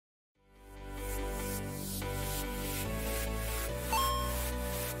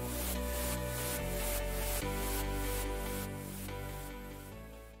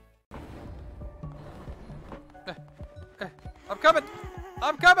coming!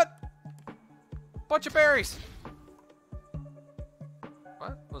 I'm coming! Bunch of berries!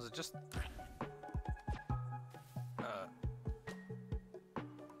 What? Was it just...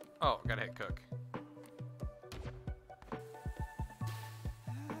 Oh, gotta hit cook.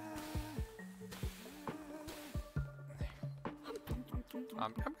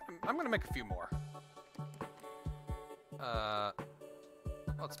 I'm gonna make a few more.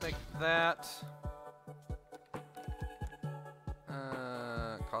 Let's make that.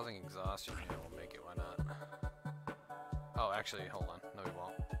 Causing exhaustion. Yeah, we'll make it. Why not? Oh, actually, hold on. No, we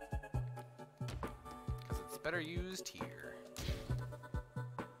won't. Because it's better used here.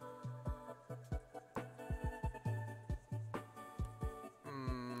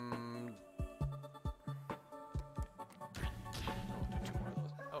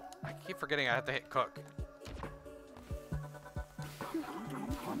 I keep forgetting I have to hit cook.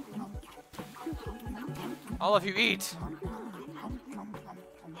 All of you eat!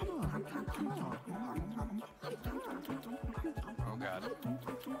 Oh god.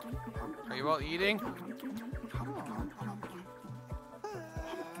 Are you all eating?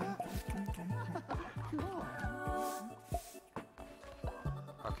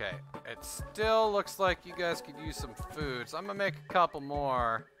 Okay, it still looks like you guys could use some food, so I'm gonna make a couple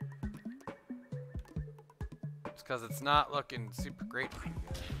more. Just because it's not looking super great for you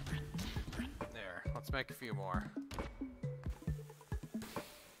guys. There, let's make a few more.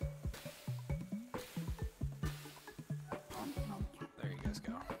 There you guys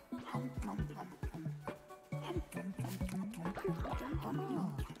go.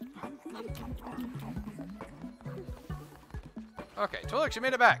 Okay, Twilix, you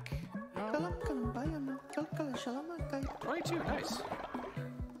made it back. 22, nice.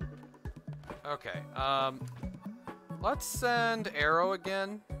 Okay, let's send Arrow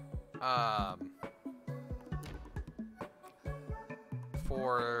again.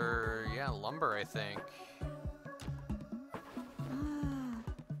 For, yeah, lumber, I think.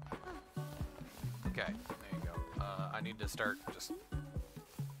 Okay, there you go. I need to start just...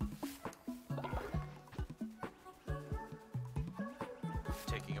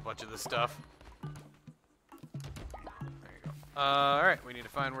 taking a bunch of this stuff. There you go. Alright, we need to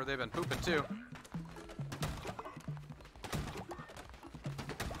find where they've been pooping, too.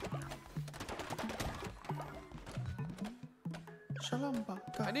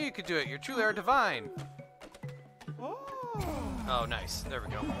 I knew you could do it. You truly are divine. Oh, nice. There we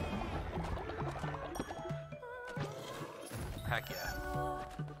go. Heck yeah.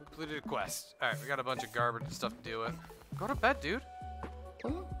 Completed a quest. Alright, we got a bunch of garbage and stuff to deal with. Go to bed, dude.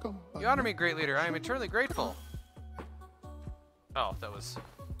 You honor me, great leader. I am eternally grateful. Oh, that was...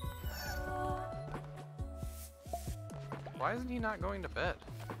 Why isn't he not going to bed?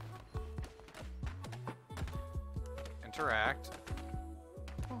 Interact.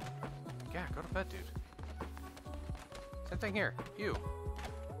 Oh. Yeah, go to bed, dude. Same thing here. You.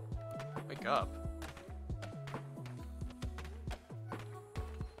 Wake up.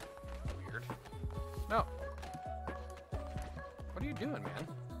 Weird. No. What are you doing, man?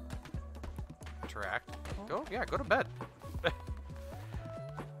 Interact. Go? Yeah, go to bed.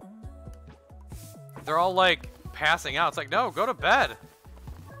 They're all like passing out. It's like, no, go to bed.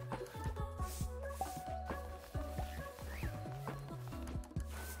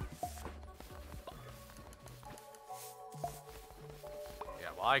 Yeah,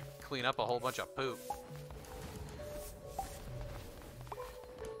 well, I clean up a whole bunch of poop.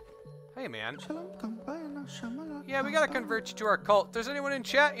 Hey, man. Yeah, we gotta convert you to our cult. If there's anyone in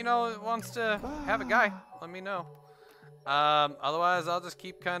chat, you know, that wants to have a guy, let me know. Otherwise, I'll just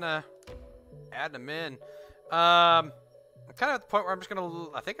keep kind of adding them in. I'm kind of at the point where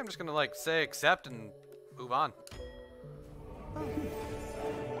I think I'm just gonna like say accept and move on. There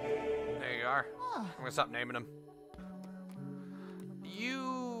you are. I'm gonna stop naming them.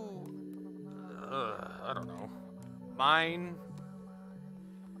 You, I don't know. Mine.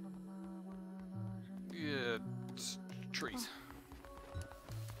 Yeah, trees.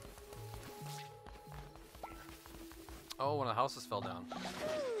 Oh, one of the houses fell down.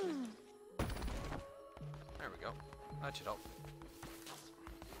 There we go. That should help.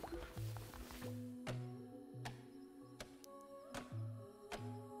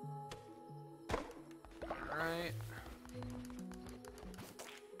 Alright.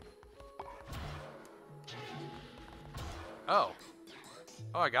 Oh.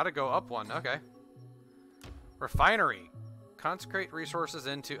 Oh, I gotta go up one. Okay. Refinery. Consecrate resources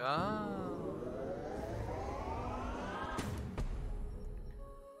into... Oh.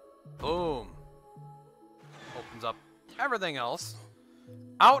 Boom. Opens up everything else.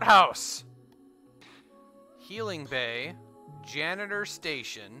 Outhouse. Healing bay. Janitor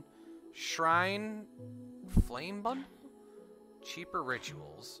Station, Shrine, Flame Bundle, Cheaper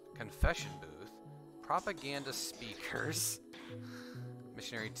Rituals, Confession Booth, Propaganda Speakers,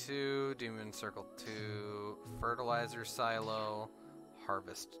 Missionary 2, Demon Circle 2, Fertilizer Silo,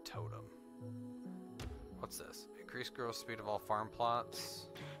 Harvest Totem. What's this? Increase growth speed of all farm plots.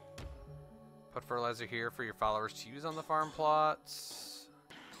 Put fertilizer here for your followers to use on the farm plots.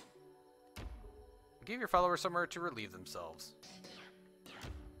 Give your followers somewhere to relieve themselves.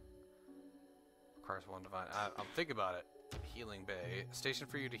 Requires one divine. I'm thinking about it. Healing Bay. Station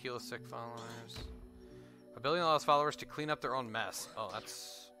for you to heal sick followers. Ability allows followers to clean up their own mess. Oh,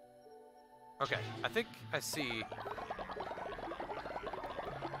 that's... Okay, I think I see...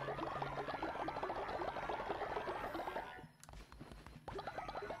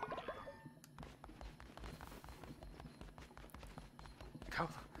 Go.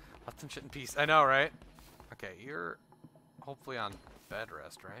 Let them shit in peace. I know, right? Okay, you're hopefully on bed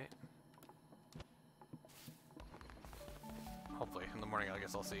rest, right? Hopefully. In the morning, I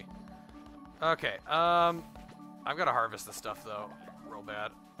guess I'll see. Okay, I've got to harvest this stuff, though. Real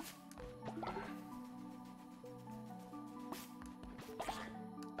bad.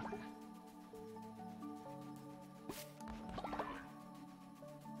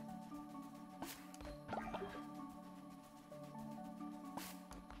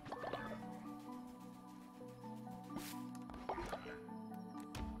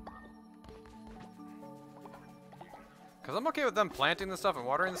 Because I'm okay with them planting the stuff and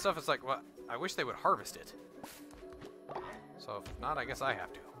watering the stuff. It's like, what? I wish they would harvest it. So if not, I guess I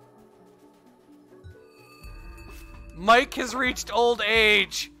have to. Mike has reached old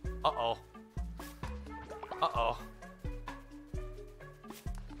age. Uh-oh. Uh-oh.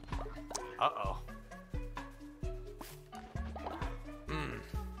 Uh-oh.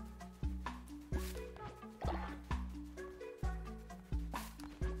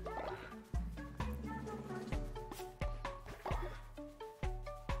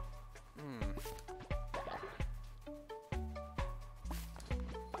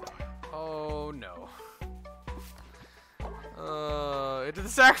 Oh no. Into the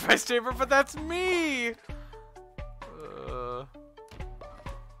sacrifice chamber, but that's me! Okay.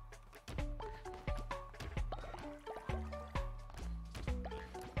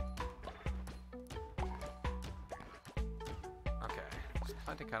 Just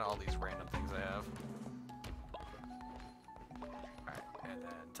planting kind of all these random things I have. Alright, and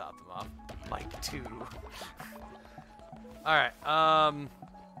then top them off. Mike 2. Alright,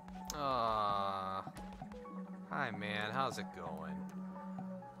 hi man, how's it going?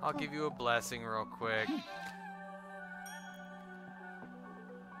 I'll give you a blessing real quick.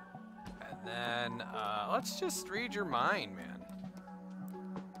 And then, let's just read your mind, man.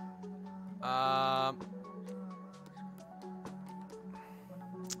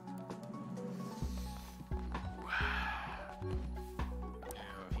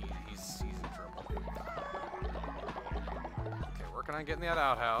 He's in trouble. Okay, working on getting that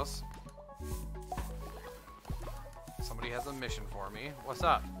outhouse. Somebody has a mission for me. What's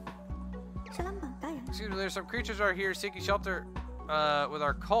up? Excuse me, there's some creatures out here seeking shelter with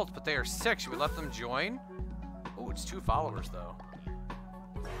our cult, but they are sick. Should we let them join? Oh, it's 2 followers, though.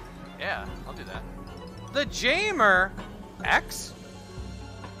 Yeah, I'll do that. The Jamer X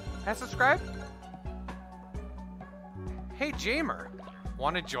has subscribed? Hey, Jamer.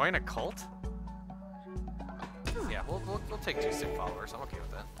 Want to join a cult? Yeah, we'll take 2 sick followers. I'm okay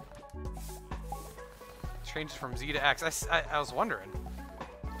with that. Changes from Z to X. I was wondering.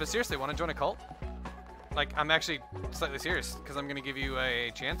 But seriously, want to join a cult? Like, I'm actually slightly serious, because I'm going to give you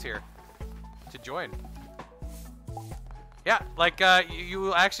a chance here to join. Yeah, like, you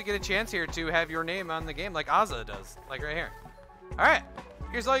will actually get a chance here to have your name on the game, like Azza does. Like, right here. Alright,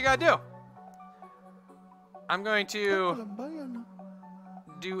 here's all you gotta do. I'm going to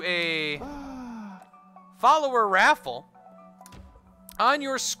do a follower raffle on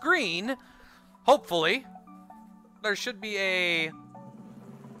your screen. Hopefully. There should be a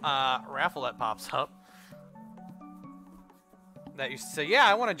raffle that pops up that you say, yeah,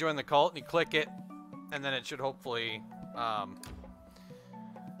 I want to join the cult, and you click it, and then it should hopefully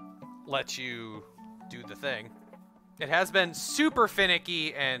let you do the thing. It has been super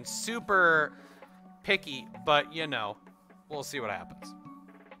finicky and super picky, but you know, we'll see what happens.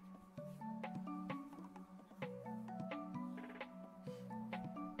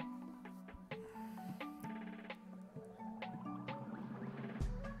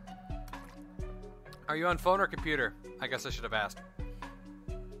 Are you on phone or computer? I guess I should have asked.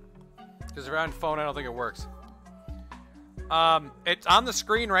 Because if you're on phone, I don't think it works. It's on the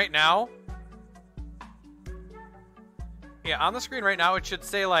screen right now. Yeah, on the screen right now, it should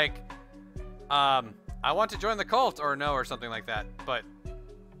say, like, I want to join the cult, or no, or something like that, but...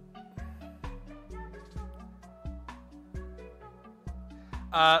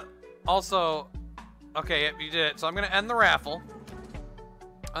 also, okay, yep, you did it. So I'm going to end the raffle.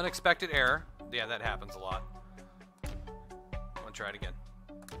 Unexpected error. Yeah, that happens a lot. I'm going to try it again.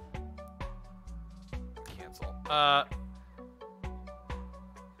 Cancel.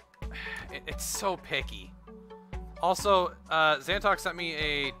 It's so picky. Also, Xantok sent me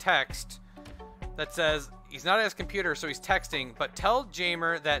a text that says he's not at his computer, so he's texting, but tell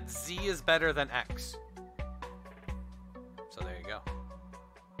Jamer that Z is better than X. So there you go.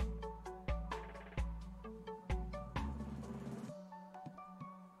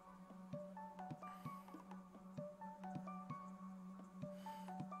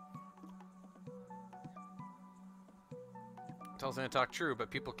 Tell Xantok true, but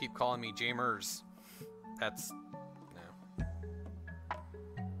people keep calling me Jamers. That's... no.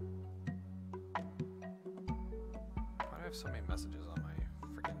 Why do I have so many messages on my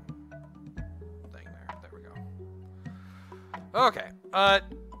freaking thing there? There we go. Okay.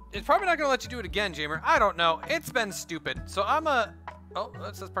 It's probably not going to let you do it again, Jamer. I don't know. It's been stupid. So I'm a... oh,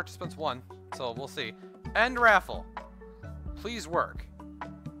 that says participants 1. So we'll see. End raffle. Please work.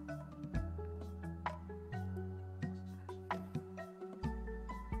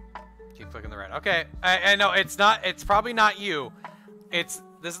 Clicking the red. Okay, I know it's not. It's probably not you. This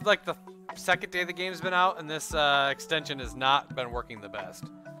is like the second day the game's been out, and this extension has not been working the best.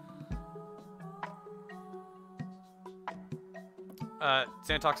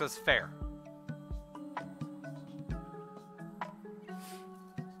 Xantok says fair.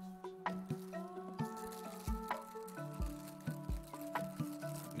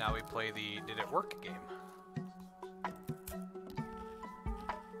 Now we play the did it work game.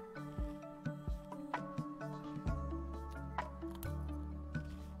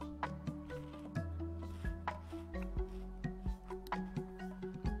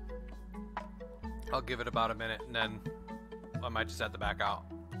 I'll give it about a minute, and then I might just have to back out.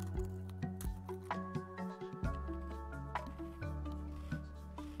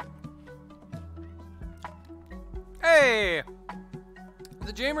 Hey!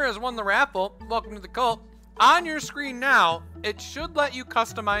 The Jamer has won the raffle. Welcome to the cult. On your screen now, it should let you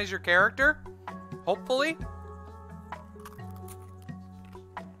customize your character. Hopefully.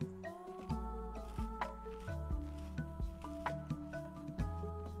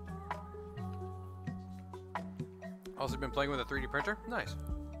 Also been playing with a 3D printer? Nice.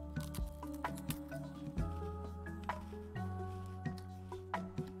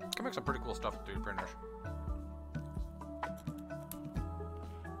 Can make some pretty cool stuff with 3D printers.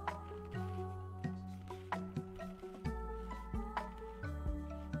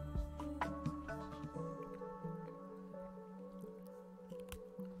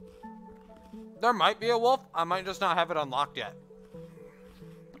 There might be a wolf. I might just not have it unlocked yet.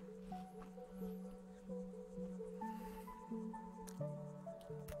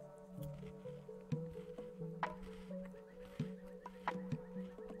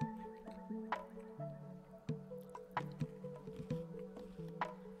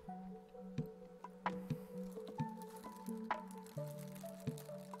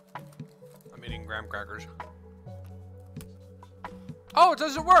 I'm eating graham crackers. Oh, it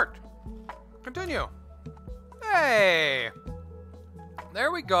doesn't work. Continue. Hey!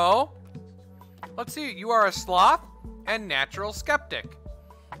 There we go. Let's see. You are a sloth and natural skeptic.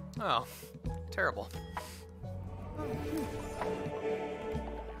 Oh, terrible.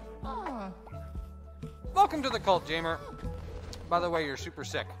 Welcome to the cult, Jamer. By the way, you're super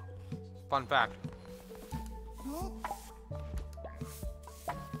sick. Fun fact.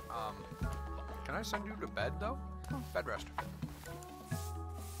 Can I send you to bed, though? Bed rest.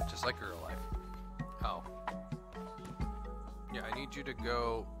 Just like real life. Oh. Yeah, I need you to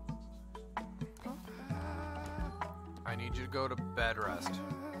go... I need you to go to bed rest.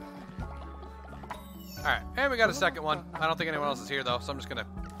 Alright, and we got a second one. I don't think anyone else is here, though, so I'm just gonna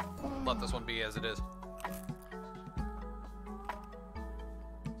let this one be as it is.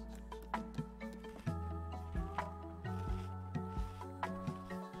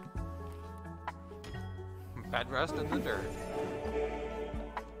 Bed rest in the dirt.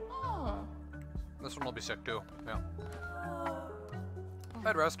 This one will be sick too. Yeah.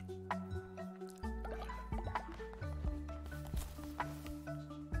 Bed rest.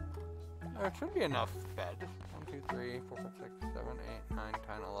 There should be enough bed. 1, 2, 3, 4, 5, 6, 7, 8, 9, 10,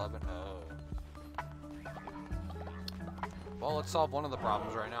 11. Oh. Well, let's solve one of the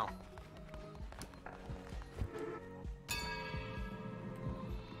problems right now.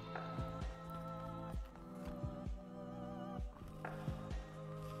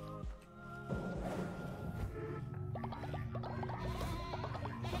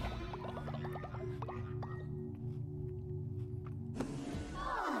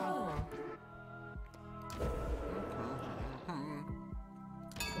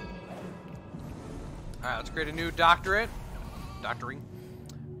 Alright, let's create a new doctorate. Doctoring.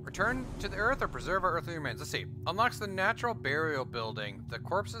 Return to the earth or preserve our earthly remains. Let's see. Unlocks the natural burial building. The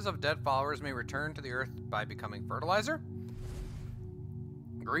corpses of dead followers may return to the earth by becoming fertilizer.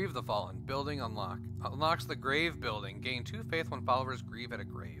 Grieve the fallen. Building unlock. Unlocks the grave building. Gain 2 faith when followers grieve at a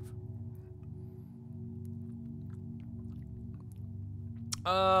grave.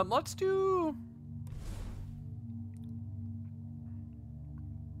 Let's do...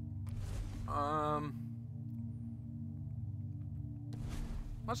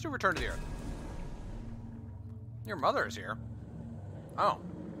 Let's do Return to the Earth. Your mother is here. Oh.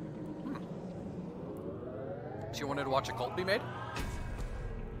 She wanted to watch a cult be made?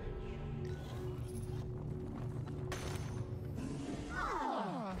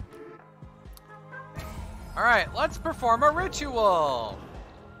 Alright, let's perform a ritual!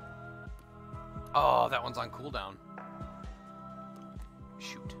 Oh, that one's on cooldown.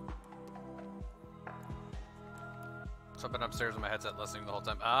 Shoot. So I've been upstairs with my headset listening the whole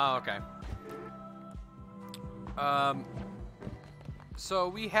time. Oh, okay. So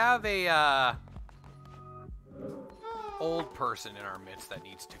we have a, old person in our midst that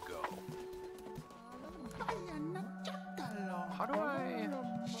needs to go. How do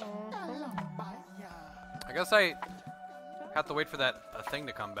I guess I have to wait for that thing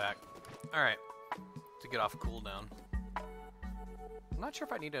to come back. Alright. To get off cooldown. I'm not sure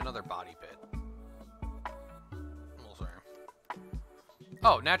if I need another body pit.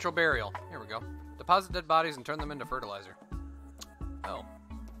 Oh, natural burial. Here we go. Deposit dead bodies and turn them into fertilizer. Oh.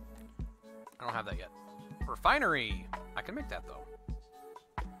 I don't have that yet. Refinery. I can make that, though.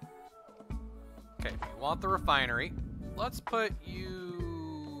 Okay, we want the refinery. Let's put you...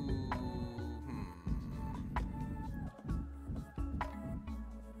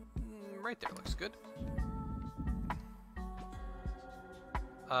 Right there looks good.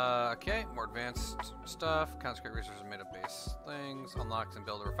 Okay, more advanced stuff. Consecrate resources made of base things. Unlocked and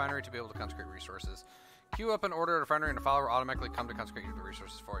build a refinery to be able to consecrate resources. Queue up and order a refinery and a follower will automatically come to consecrate the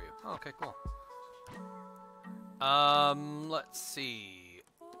resources for you. Oh, okay, cool. Let's see.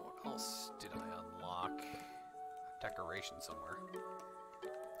 What else did I unlock? Decoration somewhere.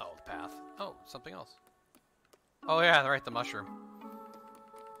 Oh, the path. Oh, something else. Oh yeah, right, the mushroom.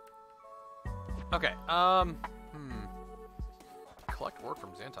 Okay, collect word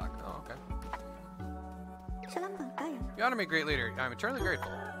from Zantok. Oh, okay. You honor me, great leader. I'm eternally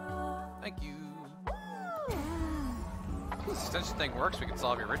grateful. Thank you. If this extension thing works, we can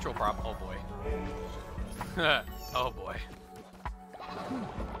solve your ritual problem. Oh boy. Oh boy.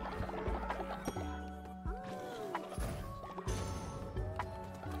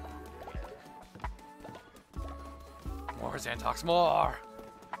 More Zantoks, more!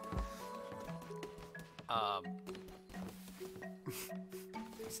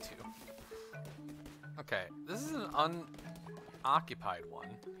 These two. Okay, this is an unoccupied one.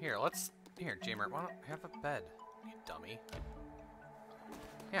 Here, here, Jamer, why don't have a bed, you dummy?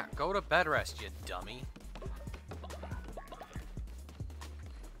 Yeah, go to bed rest, you dummy.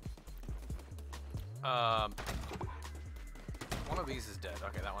 One of these is dead.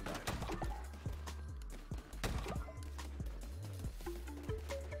 Okay, that one died.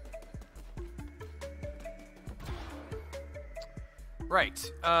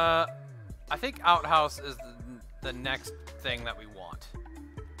 Right. I think Outhouse is the next thing that we want.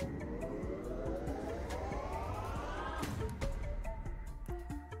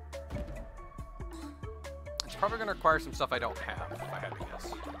 It's probably going to require some stuff I don't have, if I had to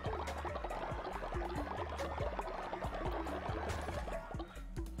guess.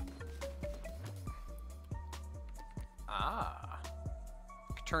 Ah.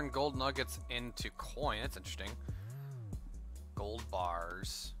 You can turn gold nuggets into coin. That's interesting. Gold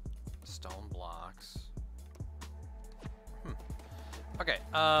bars, stone blocks. Okay,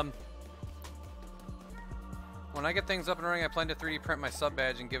 when I get things up and running, I plan to 3D print my sub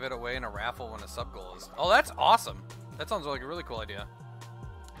badge and give it away in a raffle when a sub goal is... Oh, that's awesome! That sounds like a really cool idea.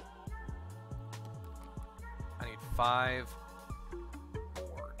 I need 5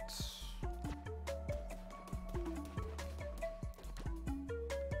 boards.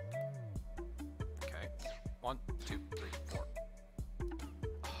 Okay, 1, 2, 3, 4.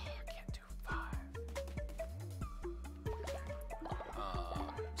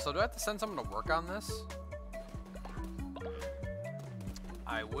 So do I have to send someone to work on this?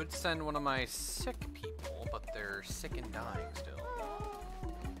 I would send one of my sick people, but they're sick and dying still.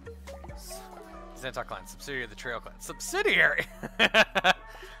 Zantok Clan, subsidiary of the Trail Clan. Subsidiary!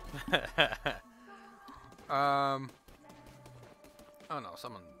 Oh no,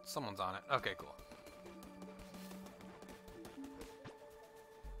 someone's on it. Okay, cool.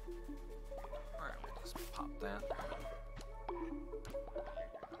 Alright, we'll just Pop that.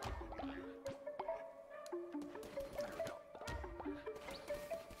 There we go.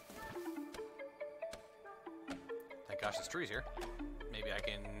 Thank gosh this tree's here. Maybe I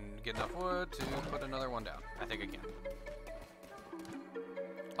can get enough wood to put another one down. I think I can.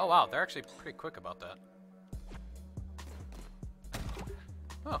 Oh wow, they're actually pretty quick about that.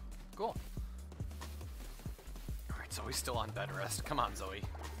 Oh, cool. Alright, Zoe's still on bed rest. Come on, Zoe.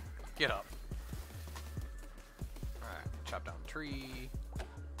 Get up. Alright, chop down the tree.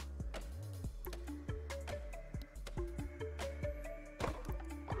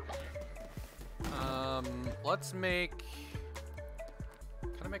 Let's make...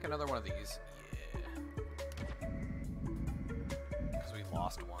 Can I make another one of these? Yeah. Because we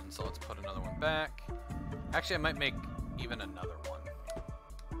lost one, so let's put another one back. Actually, I might make even another one.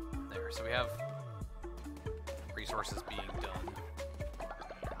 There, so we have resources being done.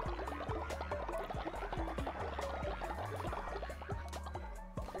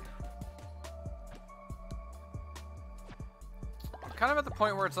 I'm kind of at the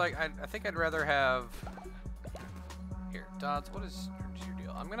point where it's like, I think I'd rather have... Here, Dodds, what is your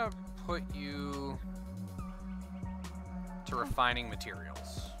deal? I'm gonna put you to refining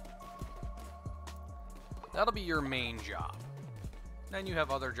materials. That'll be your main job. Then you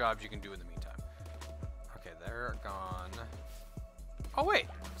have other jobs you can do in the meantime. Okay, they're gone. Oh wait,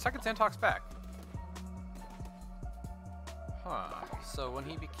 Second Sandhawk's back. Huh, so when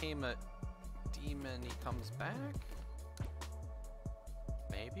he became a demon, he comes back?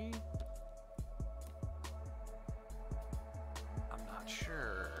 Maybe? I'm not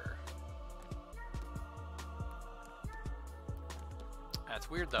sure. That's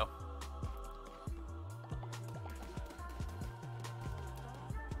weird though.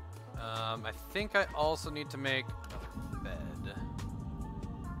 I think I also need to make another bed.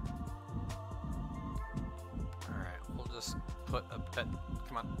 Alright, we'll just put a bed.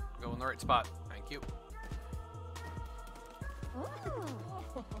 Come on, go in the right spot. Thank you.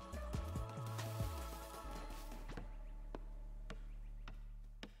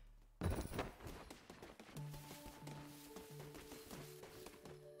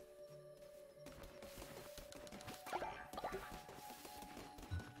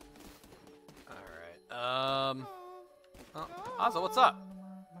 Ozzy, what's up?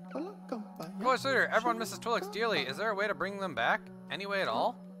 Voice leader, everyone misses Twilix dearly. Is there a way to bring them back? Any way at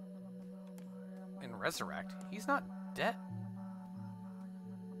all? And resurrect? He's not dead.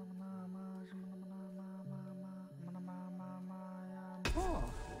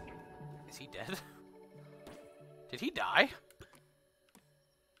 Is he dead? Did he die?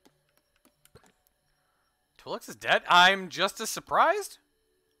 Twilix is dead? I'm just as surprised?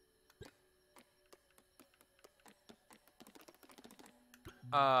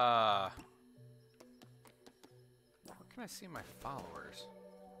 Where can I see my followers?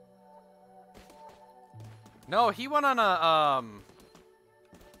 No, he went on a,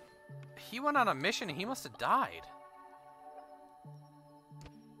 mission and he must have died.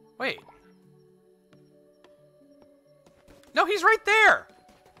 Wait. No, he's right there!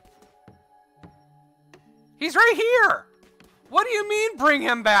 He's right here! What do you mean bring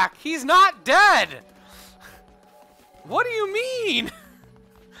him back? He's not dead! What do you mean?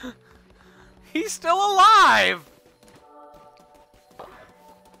 He's still alive!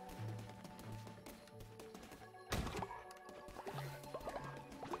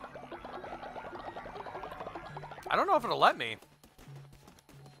 I don't know if it'll let me.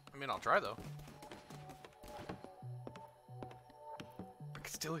 I mean, I'll try though. I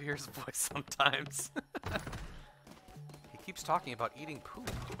can still hear his voice sometimes. He keeps talking about eating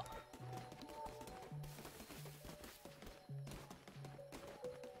poop.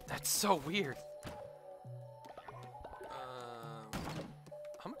 That's so weird.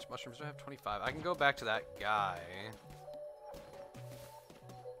 How much mushrooms do I have? 25. I can go back to that guy.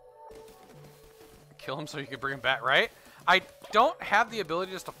 Kill him so you can bring him back, right? I don't have the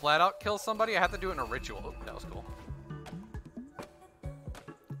ability just to flat out kill somebody. I have to do it in a ritual. Oh, that was cool.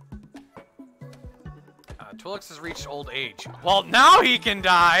 Twilix has reached old age. Well, now he can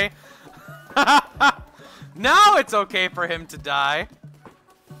die. Now it's okay for him to die.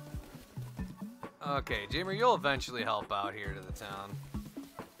 Okay, Jamer, you'll eventually help out here to the town.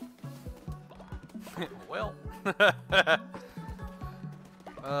 Well.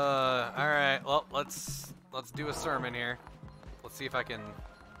 Alright, well, let's do a sermon here. Let's see if I can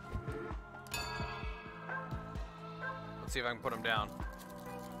put him down.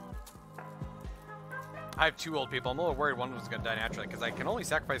 I have 2 old people. I'm a little worried one was gonna die naturally because I can only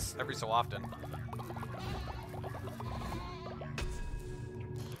sacrifice every so often.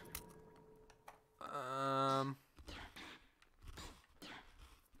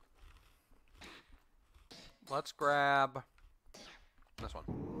 let's grab this one.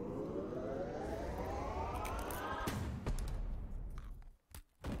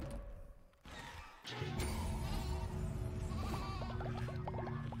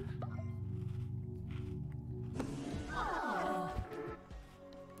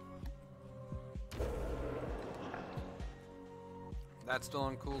 That's still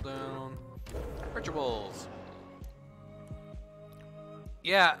on cooldown. Rituals.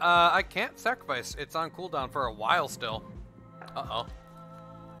 Yeah, I can't sacrifice. It's on cooldown for a while still. Uh-oh.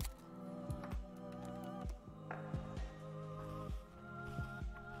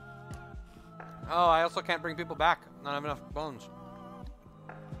 Oh, I also can't bring people back. Not have enough bones.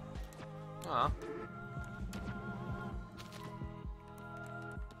 Aw.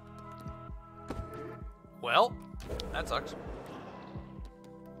 Well, that sucks.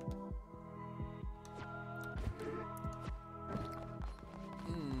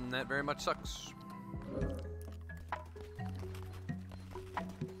 That very much sucks.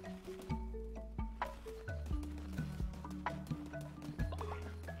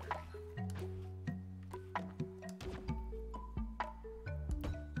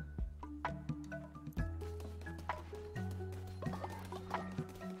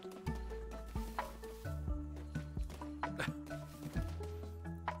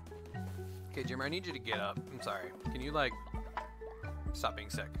 Okay, Jimmer, I need you to get up. I'm sorry. Can you, like, stop being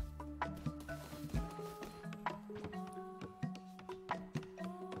sick?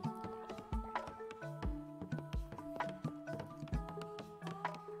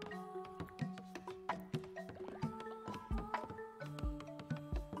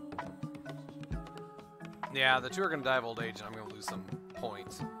 Yeah, the two are going to die of old age, and I'm going to lose some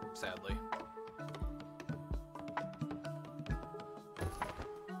points, sadly.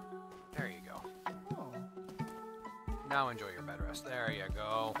 There you go. Oh. Now enjoy your bed rest. There you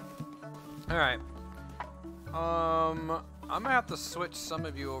go. Alright. I'm going to have to switch some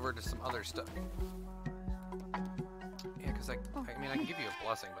of you over to some other stuff. Yeah, because I mean, I can give you a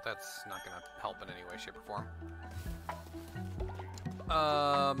blessing, but that's not going to help in any way, shape, or form.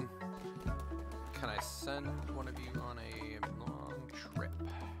 Can I send one of you on a long trip?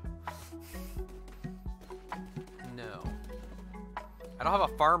 No. I don't have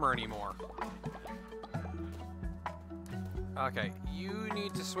a farmer anymore. Okay, you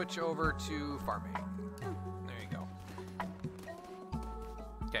need to switch over to farming. There you go.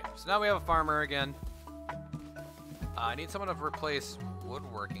 Okay, so now we have a farmer again. I need someone to replace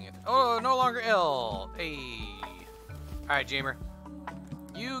woodworking. Oh, no longer ill. Hey. All right, Jamer.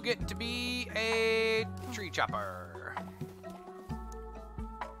 You get to be a tree chopper.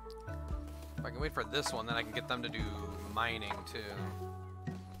 If I can wait for this one, then I can get them to do mining too.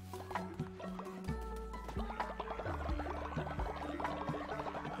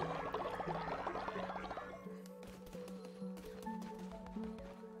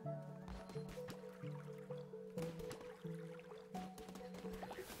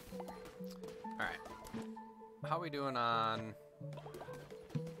 All right. How are we doing on...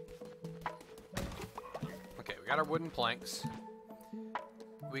 Okay, we got our wooden planks.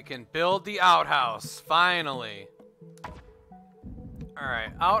 We can build the outhouse, finally.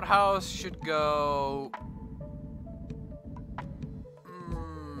 Alright, outhouse should go...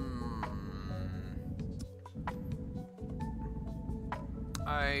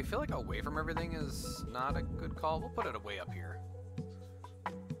 I feel like away from everything is not a good call. We'll put it away up here.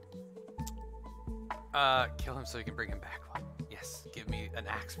 Kill him so you can bring him back. Yes, give me an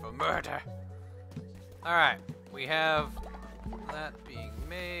axe for murder. Alright, we have that being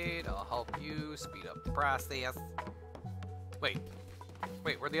made. I'll help you speed up the process. Wait,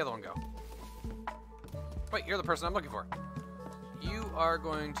 where'd the other one go? Wait, you're the person I'm looking for. You are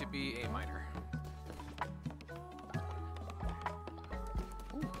going to be a miner.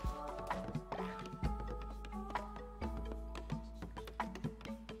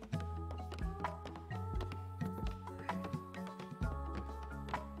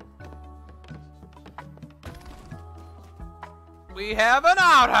 We have an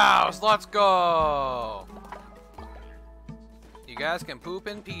outhouse! Let's go! You guys can poop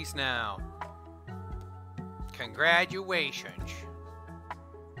in peace now. Congratulations.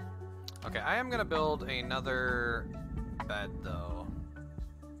 Okay, I am gonna build another bed though.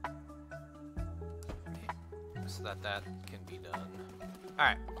 So that can be done.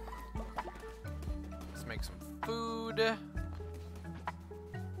 Alright. Let's make some food.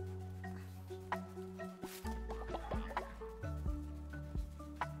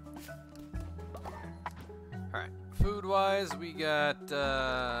 Alright, food-wise, we got,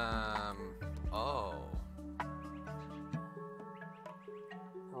 oh.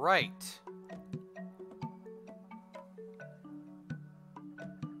 Right.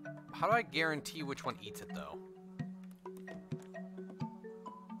 How do I guarantee which one eats it, though?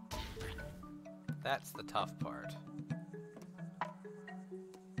 That's the tough part.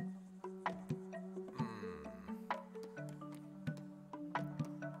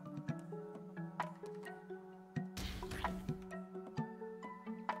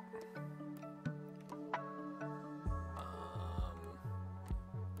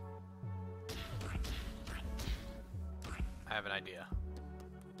 I have an idea.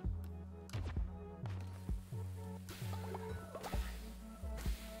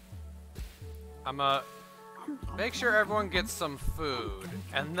 I'm gonna make sure everyone gets some food,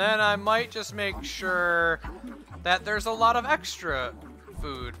 and then I might just make sure that there's a lot of extra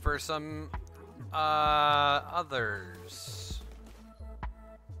food for some others.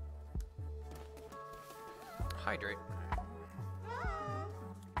 Hydrate.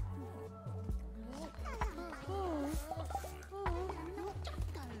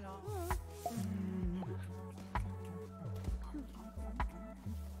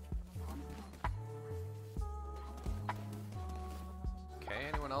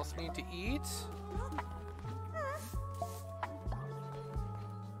 Anyone else need to eat?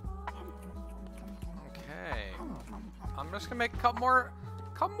 Okay. I'm just gonna make a couple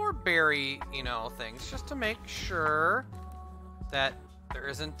more berry, things, just to make sure that there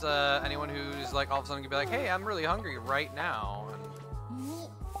isn't anyone who's like all of a sudden gonna be like, hey, I'm really hungry right now.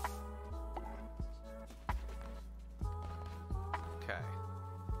 Okay.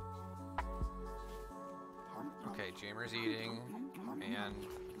 Okay, Jamer's eating. And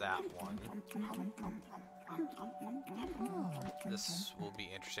that one. This will be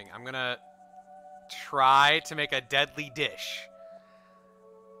interesting. I'm gonna try to make a deadly dish.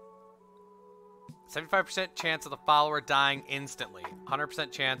 75% chance of the follower dying instantly.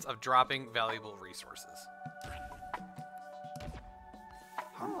 100% chance of dropping valuable resources.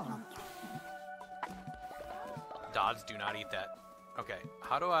 Dods do not eat that. Okay,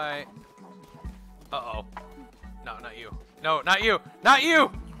 how do I... Uh-oh. No, not you. No, not you! Not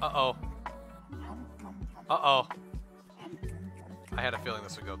you! Uh-oh. Uh-oh. I had a feeling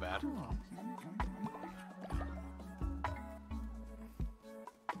this would go bad.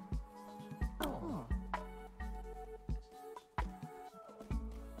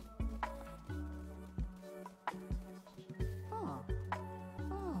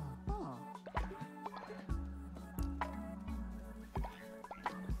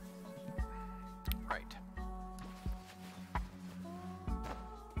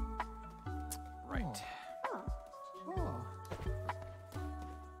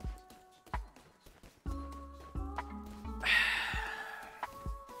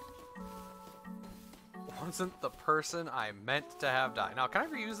 Wasn't the person I meant to have die. Now, can I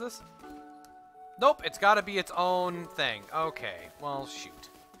reuse this? Nope, it's got to be its own thing. Okay, well, shoot.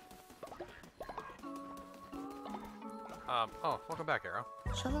 Oh, welcome back, Arrow.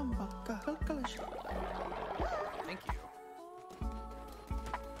 Thank you.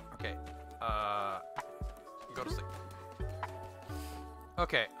 Okay, go to sleep.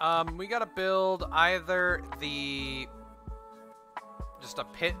 Okay, we gotta build either just a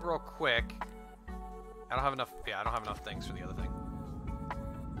pit real quick. I don't have enough, I don't have enough things for the other thing.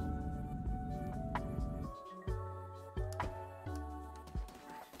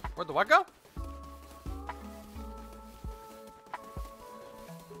 Where'd the what go?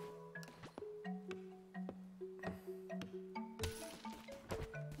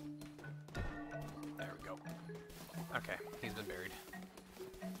 There we go. Okay, he's been buried.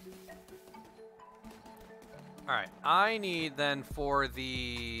 Alright, I need then for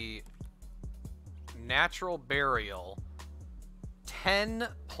the natural burial 10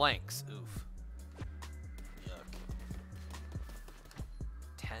 planks. Oof. Yuck.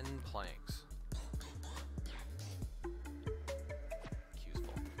 10 planks. Queue's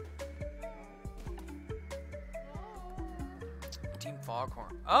full. Team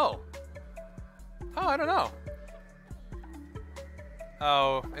Foghorn. Oh! Oh, I don't know.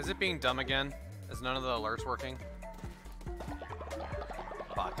 Oh, is it being dumb again? Is none of the alerts working?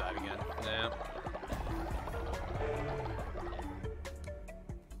 Bot died again. Nah.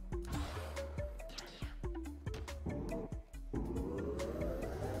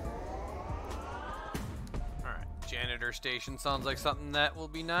 Janitor station sounds like something that will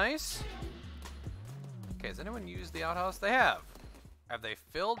be nice. Okay, has anyone used the outhouse? They have. Have they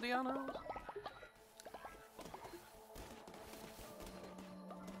filled the outhouse?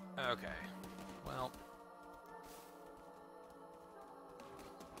 Okay. Well.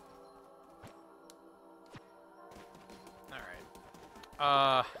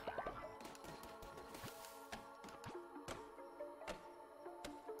 Alright.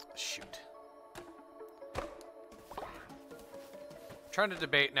 Shoot. trying to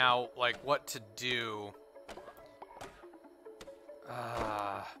debate now, like, what to do.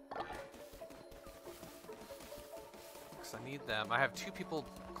 Because I need them. I have 2 people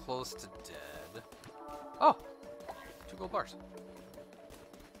close to dead. Oh! 2 gold bars.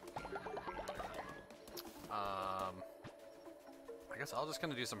 I guess I'll just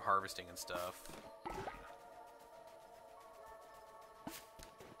kind of do some harvesting and stuff.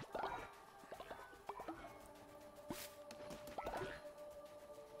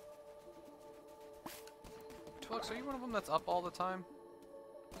 Twilix, are you one of them that's up all the time?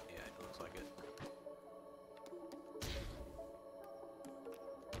 Yeah, it looks like it.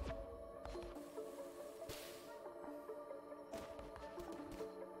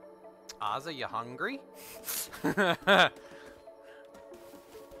 Ozzy, you hungry?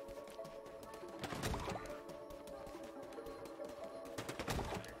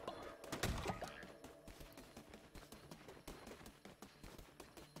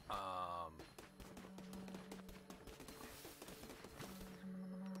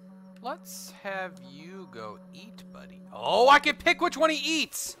 Let's have you go eat, buddy. Oh, I can pick which one he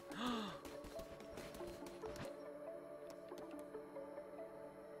eats!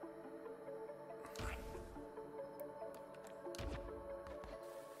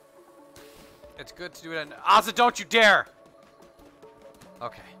 It's good to do it. Ozzy, don't you dare!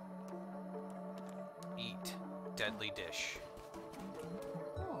 Okay. Eat. Deadly dish.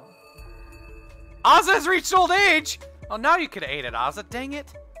 Ozzy has reached old age! Oh, now you could have ate it, Ozzy. Dang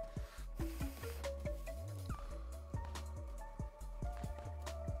it.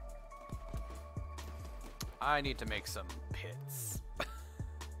 I need to make some pits.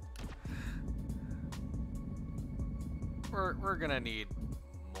 We're gonna need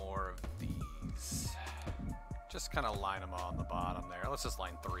more of these. Just kind of line them on the bottom there. Let's just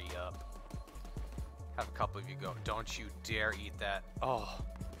line 3 up. Have a couple of you go. Don't you dare eat that. Oh.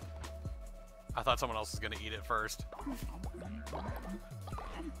 I thought someone else was gonna eat it first.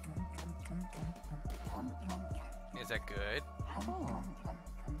 Is that good?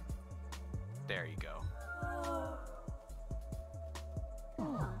 There you go.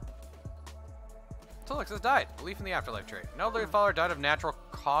 Tulix has died. Belief in the afterlife trait. No living follower died of natural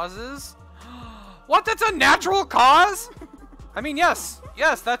causes. What? That's a natural cause? I mean, yes.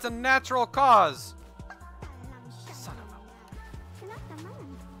 Yes, that's a natural cause. Son of a...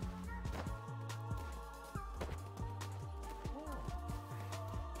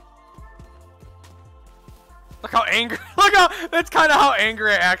 Look how angry. Look how... That's kind of how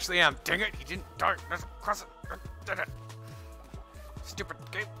angry I actually am. Dang it. He didn't die. Let's cross it. Did it. Stupid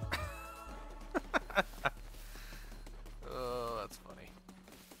game. Oh, that's funny.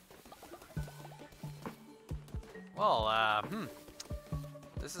 Well,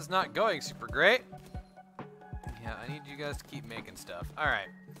 this is not going super great. Yeah, I need you guys to keep making stuff. Alright.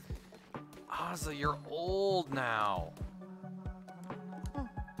 Ozzy, you're old now.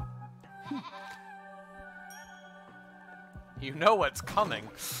 You know what's coming.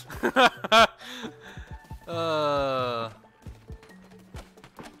 Time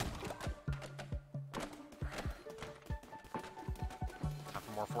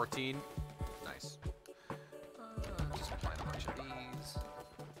for more 14. Nice. Just plant a bunch of these.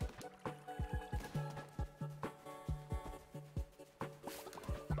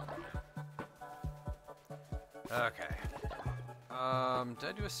 Okay. Did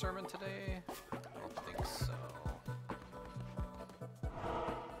I do a sermon today? I don't think so.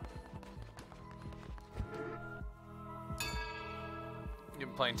 You've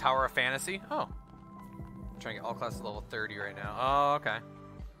been playing Tower of Fantasy? Oh. I'm trying to get all classes level 30 right now. Oh, okay.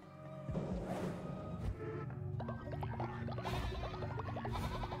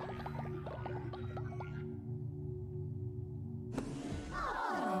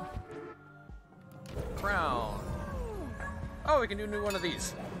 Crown. Oh, we can do a new one of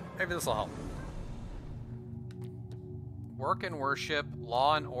these. Maybe this will help. Work and worship,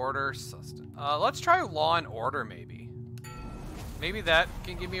 law and order, sustenance. Let's try law and order, maybe. Maybe that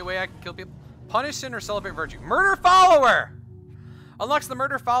can give me a way I can kill people. Punish sin or celebrate virtue. Murder follower! Unlocks the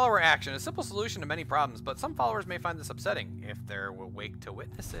murder follower action. A simple solution to many problems, but some followers may find this upsetting if they're awake to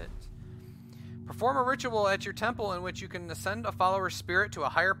witness it. Perform a ritual at your temple in which you can ascend a follower's spirit to a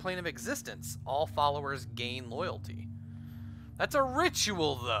higher plane of existence. All followers gain loyalty. That's a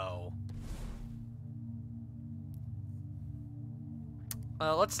ritual, though.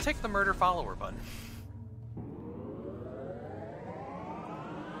 Let's take the murder follower button.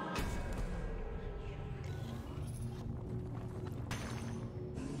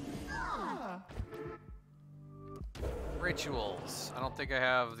 Rituals. I don't think I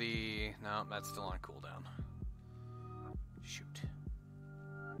have the... No, that's still on cooldown. Shoot.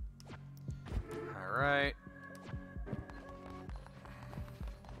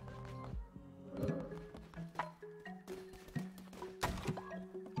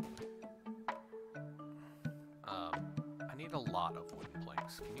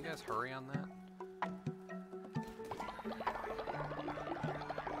 blocks. Can you guys hurry on that?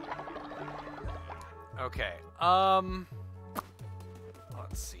 Okay,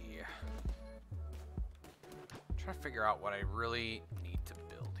 let's see. I'm trying to figure out what I really need to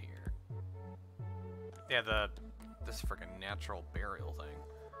build here. Yeah, this freaking natural burial thing.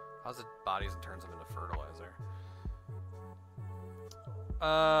 How's it bodies and turns them into fertilizer?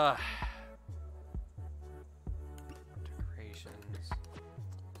 Decorations.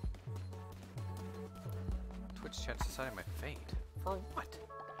 Twitch chat decided my fate. For what?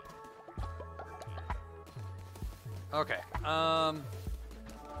 Okay, alright,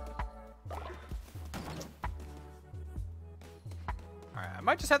 I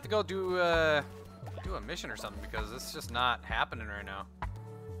might just have to go do a mission or something because it's just not happening right now.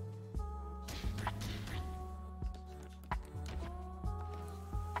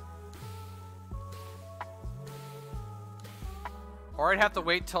 Or I'd have to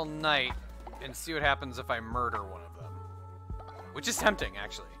wait till night and see what happens if I murder one of them. Which is tempting,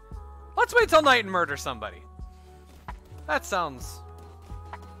 actually. Let's wait till night and murder somebody. That sounds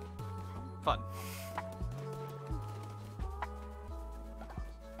fun.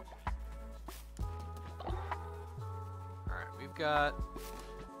 Alright, we've got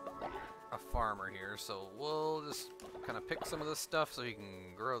a farmer here, so we'll just kind of pick some of this stuff so he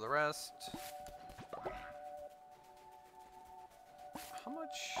can grow the rest. How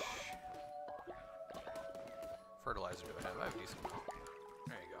much fertilizer do I have? I have a decent amount.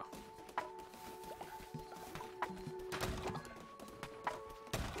 There you go.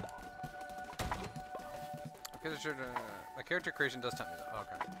 My character creation does tell me that.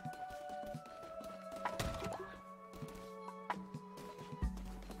 Okay.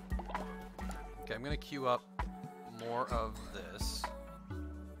 Okay, I'm gonna queue up more of this.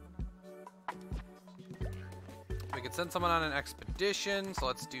 We could send someone on an expedition, so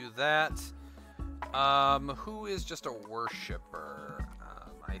let's do that. Who is just a worshipper?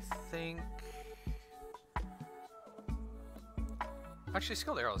 I think... Actually,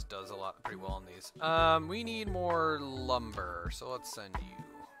 Skilled Arrows does a lot pretty well on these. We need more lumber, so let's send you.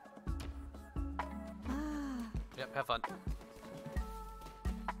 Yep, have fun.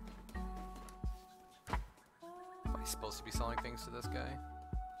 Am I supposed to be selling things to this guy?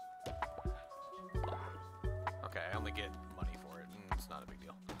 Okay, I only get money for it, and it's not a big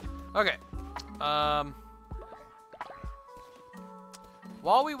deal. Okay.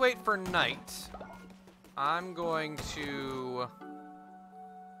 While we wait for night, I'm going to...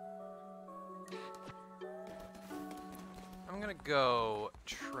 I'm gonna go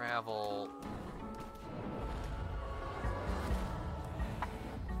travel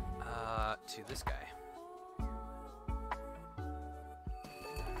to this guy.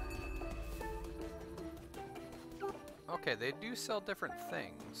 Okay, they do sell different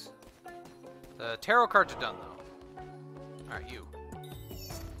things. The tarot cards are done though. Alright, you.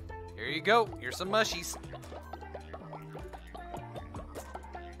 Here you go. Here's some mushies.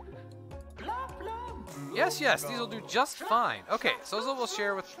 Yes, yes, these will do just fine. Okay, Sozo will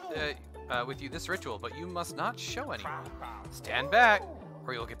share with you this ritual, but you must not show anyone. Stand back,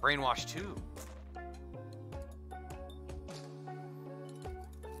 or you'll get brainwashed too.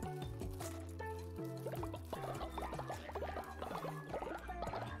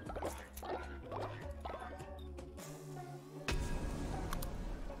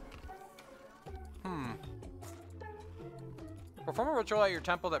 Perform a ritual at your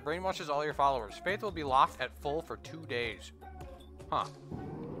temple that brainwashes all your followers. Faith will be locked at full for 2 days. Huh.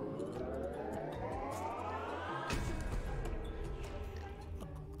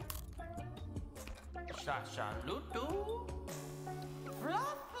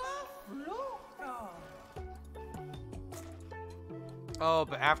 Oh,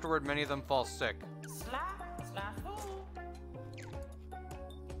 but afterward many of them fall sick.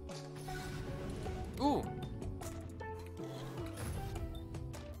 Ooh.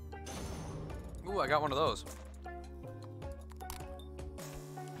 Ooh, I got one of those.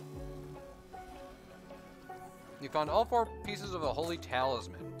 You found all 4 pieces of a holy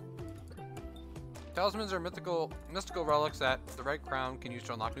talisman. Talismans are mystical relics that the Red Crown can use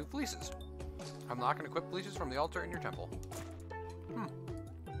to unlock new fleeces. Unlock and equip fleeces from the altar in your temple.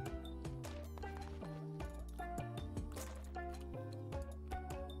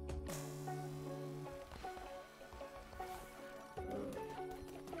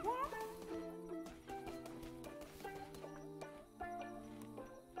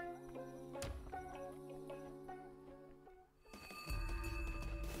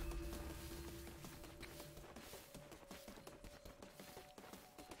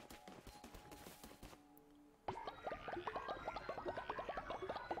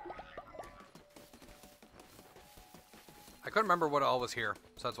 I couldn't remember what all was here,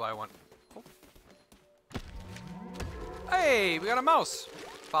 so that's why I went. Oh. Hey, we got a mouse.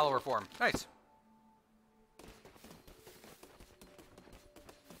 Follower form. Nice.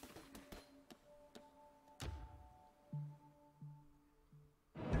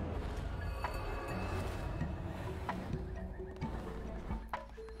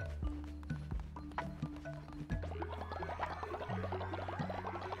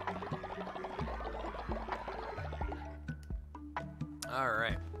 All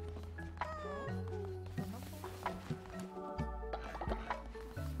right.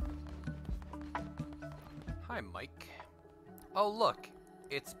 Hi, Mike. Oh, look.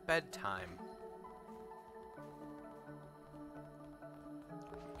 It's bedtime.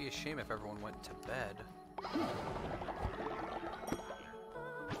 It'd be a shame if everyone went to bed.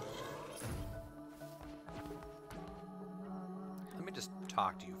 Let me just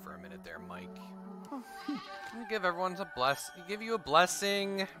talk to you for a minute there, Mike. I'll give everyone give you a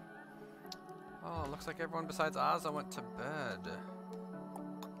blessing. Oh, looks like everyone besides Ozza went to bed.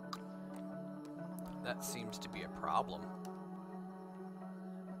 That seems to be a problem.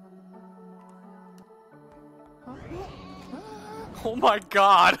 Oh my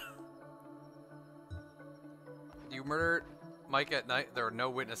god! You murdered Mike at night. There are no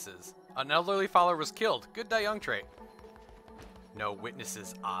witnesses. An elderly follower was killed. Good day, young trait. No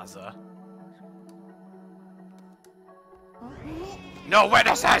witnesses, Ozza. No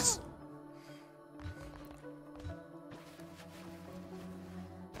witnesses!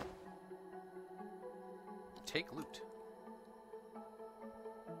 Take loot.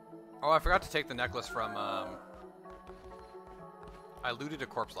 Oh, I forgot to take the necklace from, I looted a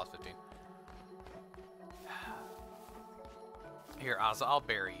corpse lost 15. Here, Ozza, I'll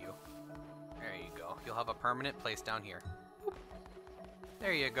bury you. There you go. You'll have a permanent place down here.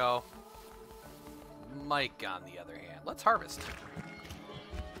 There you go. Mike, on the other hand. Let's harvest.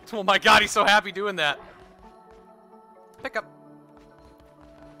 Oh my god, he's so happy doing that. Pick up.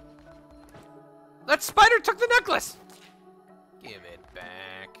 That spider took the necklace! Give it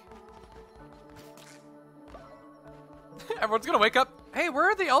back. Everyone's gonna wake up. Hey, where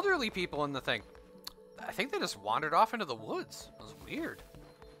are the elderly people in the thing? I think they just wandered off into the woods. It was weird.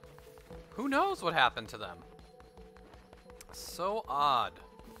 Who knows what happened to them? So odd.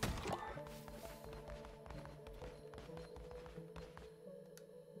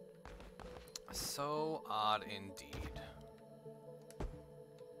 So odd indeed.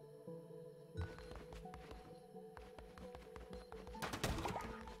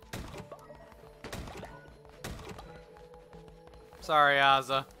 Sorry,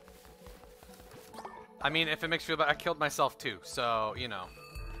 Ozza. I mean, if it makes you feel better, I killed myself too, so, you know.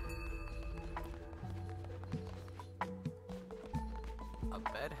 A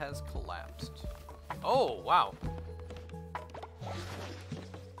bed has collapsed. Oh, wow. There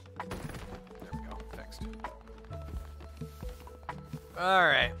we go, fixed.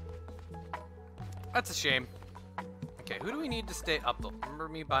 Alright. That's a shame. Okay, who do we need to stay up? Remember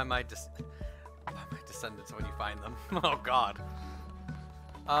me by my descendants when you find them. Oh, God.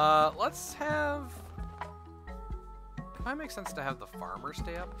 Let's have... It might make sense to have the farmer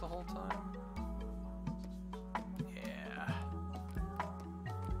stay up the whole time. Yeah.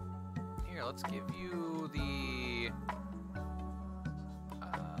 Here, let's give you the...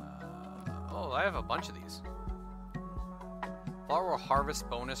 oh, I have a bunch of these. Flower will harvest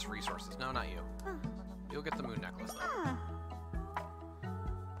bonus resources. No, not you. You'll get the moon necklace, though.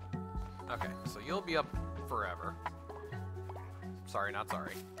 Okay, so you'll be up forever. Sorry, not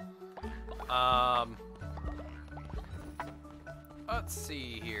sorry. Let's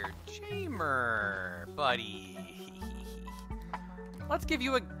see here. Jamer, buddy. Let's give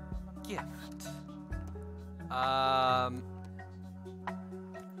you a gift.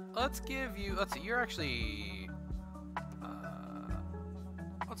 Let's give you, let's see, you're actually,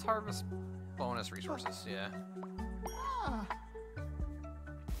 let's harvest bonus resources, yeah.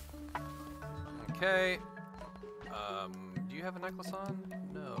 Okay. Do you have a necklace on?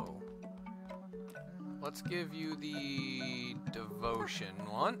 No. Let's give you the devotion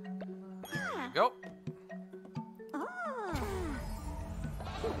one. There you go.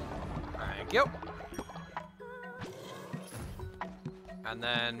 Thank you. And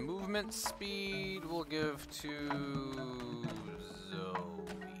then movement speed we'll give to Zoe.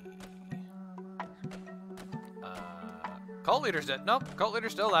 Cult leader's dead. Nope, cult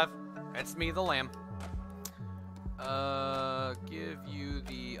leader's still alive. It's me, the lamb. Give you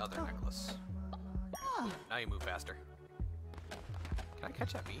the other necklace. Now you move faster. Can I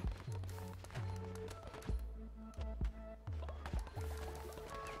catch that bee?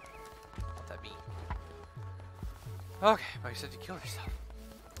 Want that bee. Okay, but you said you killed yourself.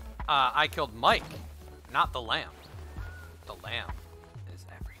 I killed Mike, not the lamb. The lamb is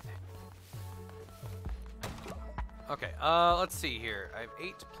everything. Okay, let's see here. I have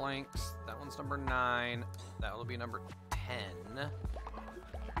 8 planks. That one's number 9. That will be number 10.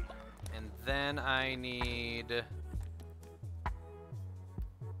 And then I need,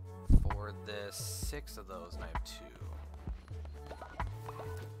 for this, 6 of those, and I have 2.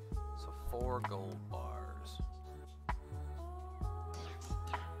 So 4 gold bars.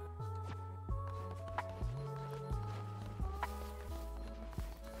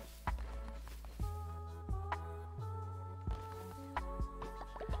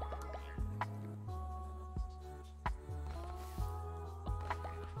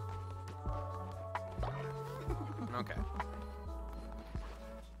 Okay.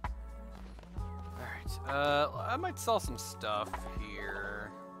 Alright, I might sell some stuff here.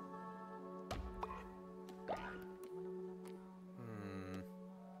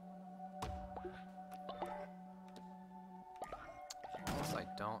 This I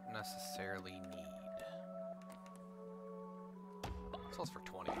don't necessarily need. It sells for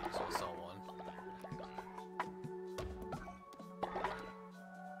 20, so I'll sell one.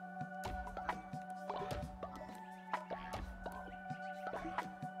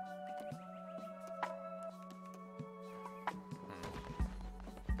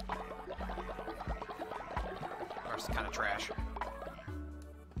 Kind of trash.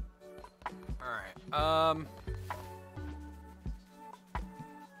 Alright,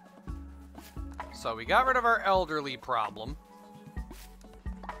 so we got rid of our elderly problem.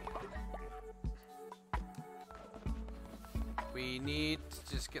 We need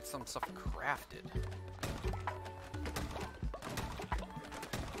to just get some stuff crafted.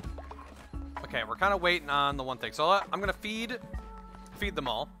 Okay, we're kind of waiting on the one thing. So I'm gonna feed them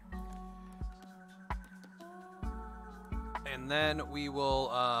all. And then we will,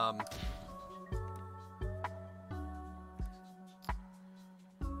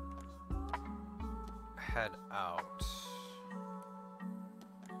 head out.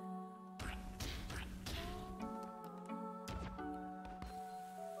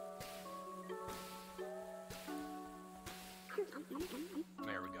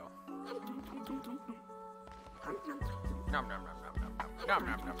 There we go. Nom nom nom nom nom nom nom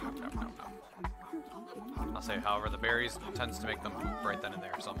nom nom nom nom nom. I'll say, however, the berries tends to make them poop right then and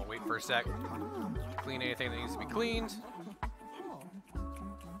there, so I'm gonna wait for a sec. Clean anything that needs to be cleaned.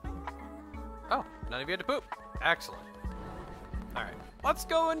 Oh, none of you had to poop. Excellent. All right, let's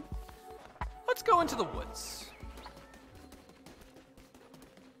go into the woods.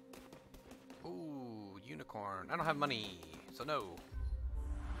 Ooh, unicorn. I don't have money, so no.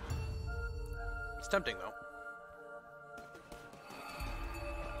 It's tempting though.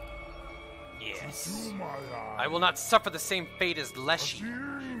 Yes. I will not suffer the same fate as Leshy.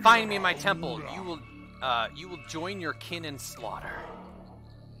 Find me in my temple. You will join your kin in slaughter.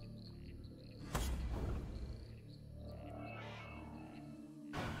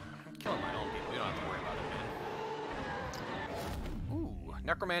 I'm killing my own people. You don't have to worry about it, man. Ooh,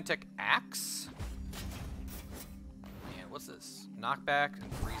 necromantic axe. And what's this? Knockback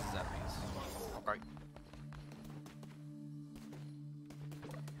and freezes enemies. Okay.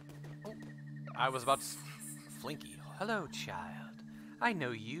 I was about to... Flinky. Hello, child. I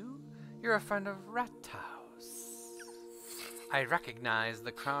know you. You're a friend of Outhouses. I recognize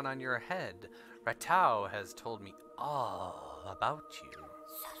the crown on your head. Outhouses has told me all about you.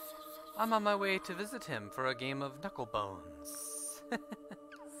 I'm on my way to visit him for a game of knucklebones.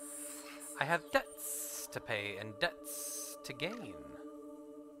 I have debts to pay and debts to gain.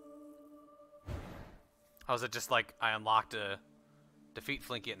 Oh, is it just like I unlocked a... Defeat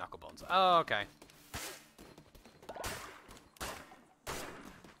Flinky at Knucklebones. Oh, okay.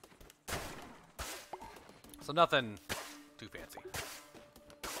 So nothing too fancy.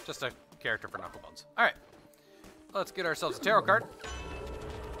 Just a character for Knucklebones. Alright. Let's get ourselves a tarot card.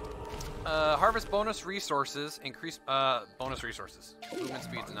 Harvest bonus resources. Increase bonus resources. Movement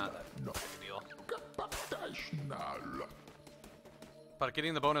speed's not that big a deal. But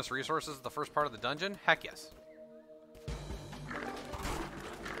getting the bonus resources is the first part of the dungeon? Heck yes.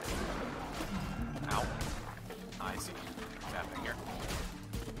 Ow. I see what's happening here.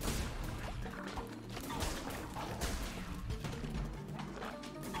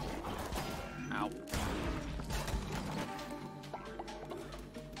 Ow.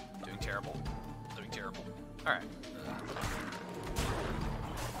 Doing terrible. Doing terrible. Alright.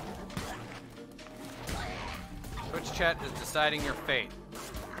 Twitch chat is deciding your fate.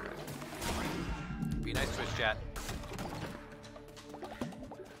 Be nice, Twitch chat.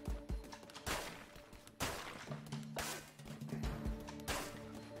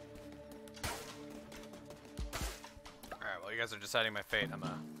 guys are deciding my fate. I'm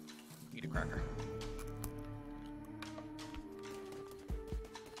gonna eat a cracker.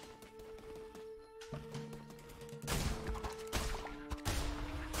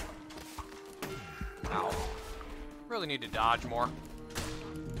 Ow. Really need to dodge more.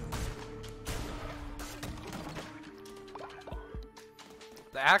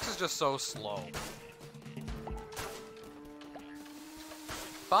 The axe is just so slow.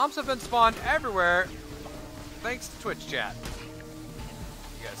 Bombs have been spawned everywhere, thanks to Twitch chat.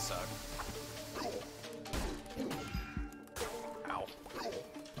 You guys suck. Ow.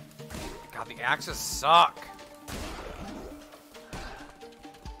 God, the axes suck.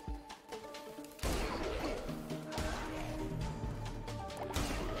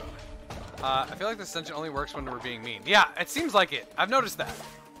 I feel like this extension only works when we're being mean. Yeah, it seems like it. I've noticed that.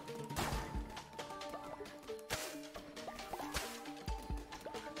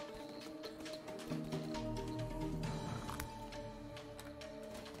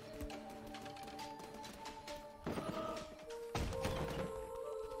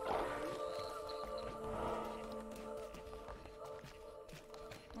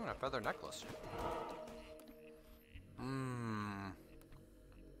 Oh, a feather necklace.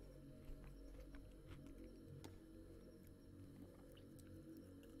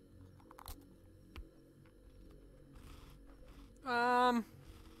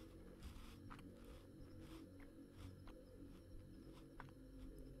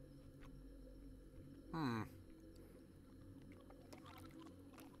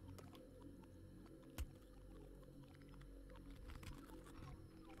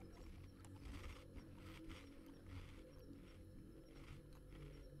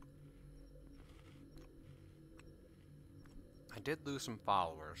 I did lose some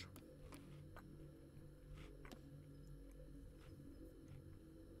followers.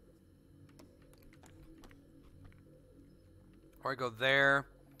 Or I go there,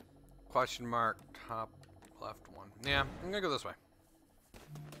 question mark, top left one. Yeah, I'm gonna go this way.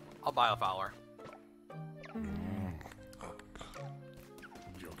 I'll buy a follower.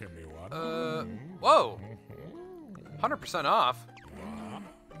 Whoa! 100% off?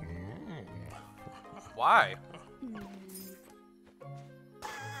 Why?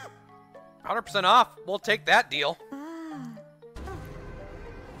 100% off. We'll take that deal.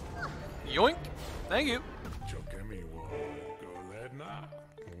 Yoink. Thank you.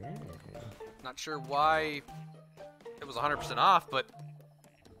 Not sure why it was 100% off, but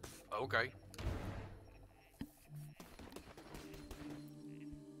okay.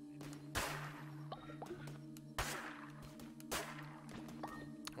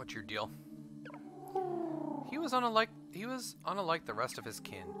 What's your deal? He was unlike the rest of his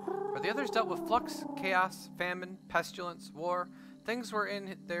kin. For the others dealt with flux, chaos, famine, pestilence, war. Things were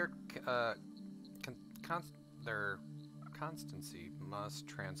in their constancy must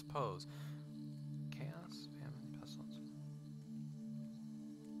transpose. Chaos, famine, pestilence.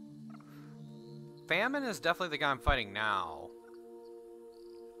 Famine is definitely the guy I'm fighting now.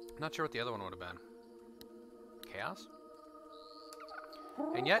 I'm not sure what the other one would have been. Chaos?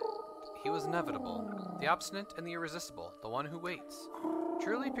 And yet, he was inevitable, the obstinate and the irresistible, the one who waits.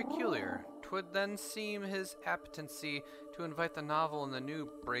 Truly peculiar, 'twould then seem his appetency to invite the novel and the new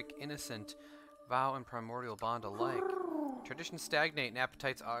break innocent, vow and primordial bond alike. Traditions stagnate and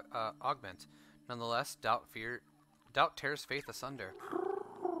appetites augment. Nonetheless, doubt tears faith asunder.